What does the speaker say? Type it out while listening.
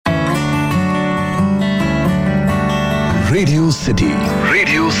Radio city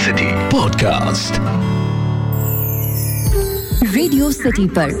podcast. Radio city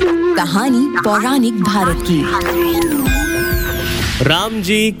पर कहानी पौराणिक भारत की। राम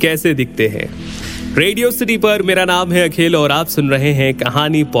जी कैसे दिखते हैं। रेडियो सिटी पर मेरा नाम है अखिल और आप सुन रहे हैं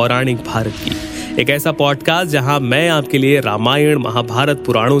कहानी पौराणिक भारत की, एक ऐसा पॉडकास्ट जहां मैं आपके लिए रामायण, महाभारत,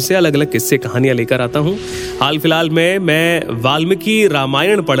 पुराणों से अलग अलग किस्से कहानियां लेकर आता हूं। हाल फिलहाल में मैं वाल्मीकि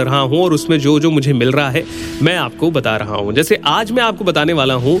रामायण पढ़ रहा हूं और उसमें जो जो मुझे मिल रहा है मैं आपको बता रहा हूं। जैसे आज मैं आपको बताने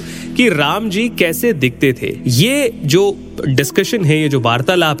वाला हूं कि राम जी कैसे दिखते थे। ये जो डिस्कशन है, ये जो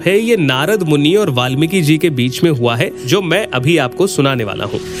वार्तालाप है, ये नारद मुनि और वाल्मीकि जी के बीच में हुआ है, जो मैं अभी आपको सुनाने वाला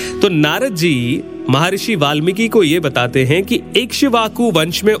हूं। तो नारद जी महर्षि वाल्मीकि को ये बताते हैं कि इक्ष्वाकु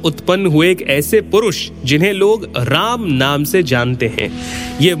वंश में उत्पन्न हुए एक ऐसे पुरुष जिन्हें लोग राम नाम से जानते हैं।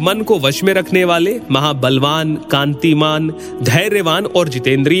 ये मन को वश में रखने वाले, महाबलवान, कांतिमान, धैर्यवान और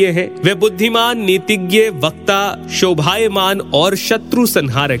जितेंद्रिय हैं। वे बुद्धिमान, नीतिज्ञ, वक्ता, शोभायमान और शत्रु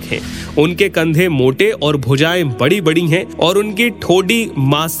संहारक हैं। उनके कंधे मोटे और भुजाएं बड़ी बड़ी हैं और उनकी ठोड़ी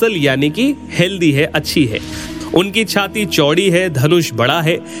मांसल यानी कि हेल्दी है, अच्छी है। उनकी छाती चौड़ी है, धनुष बड़ा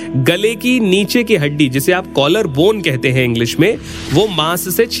है। गले की नीचे की हड्डी, जिसे आप कॉलर बोन कहते हैं इंग्लिश में, वो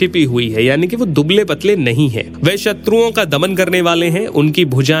मांस से छिपी हुई है, यानी कि वो दुबले पतले नहीं है। वे शत्रुओं का दमन करने वाले हैं। उनकी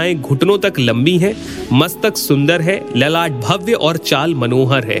भुजाएं घुटनों तक लंबी हैं। मस्तक सुंदर है, ललाट भव्य और चाल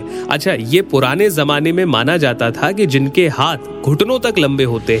मनोहर है। अच्छा, ये पुराने जमाने में माना जाता था कि जिनके हाथ घुटनों तक लंबे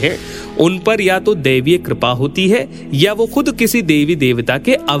होते हैं उन पर या तो दैवीय कृपा होती है या वो खुद किसी देवी देवता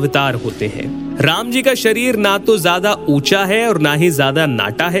के अवतार होते हैं। राम जी का शरीर ना तो ज्यादा ऊंचा है और ना ही ज्यादा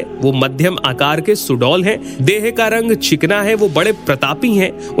नाटा है। वो मध्यम आकार के सुडौल हैं। देह का रंग चिकना है। वो बड़े प्रतापी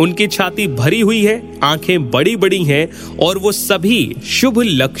हैं। उनकी छाती भरी हुई है, आंखें बड़ी बड़ी हैं और वो सभी शुभ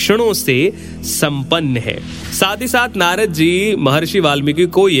लक्षणों से संपन्न है। साथ ही साथ नारद जी महर्षि वाल्मीकि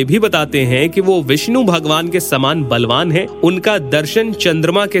को ये भी बताते हैं कि वो विष्णु भगवान के समान बलवान है। उनका दर्शन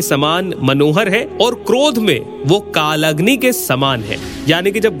चंद्रमा के समान मनोहर है और क्रोध में वो कालाग्नि के समान है,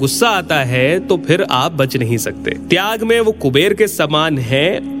 यानी कि जब गुस्सा आता है तो फिर आप बच नहीं सकते। त्याग में वो कुबेर के समान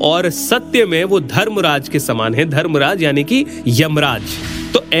है और सत्य में वो धर्मराज के समान है। धर्मराज यानी कि यमराज।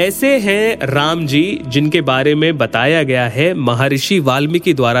 तो ऐसे हैं राम जी, जिनके बारे में बताया गया है महर्षि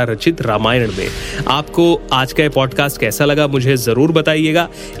वाल्मीकि द्वारा रचित रामायण में। आपको आज का ये पॉडकास्ट कैसा लगा मुझे जरूर बताइएगा।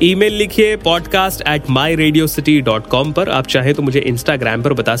 ईमेल लिखिए podcast@myradiocity.com पर। आप चाहें तो मुझे इंस्टाग्राम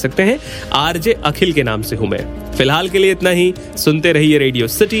पर बता सकते हैं। RJ अखिल के नाम से हूं मैं। फिलहाल के लिए इतना ही। सुनते रहिए रेडियो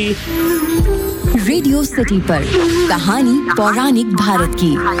सिटी। रेडियो सिटी पर कहानी पौराणिक भारत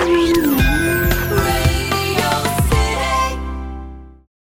की।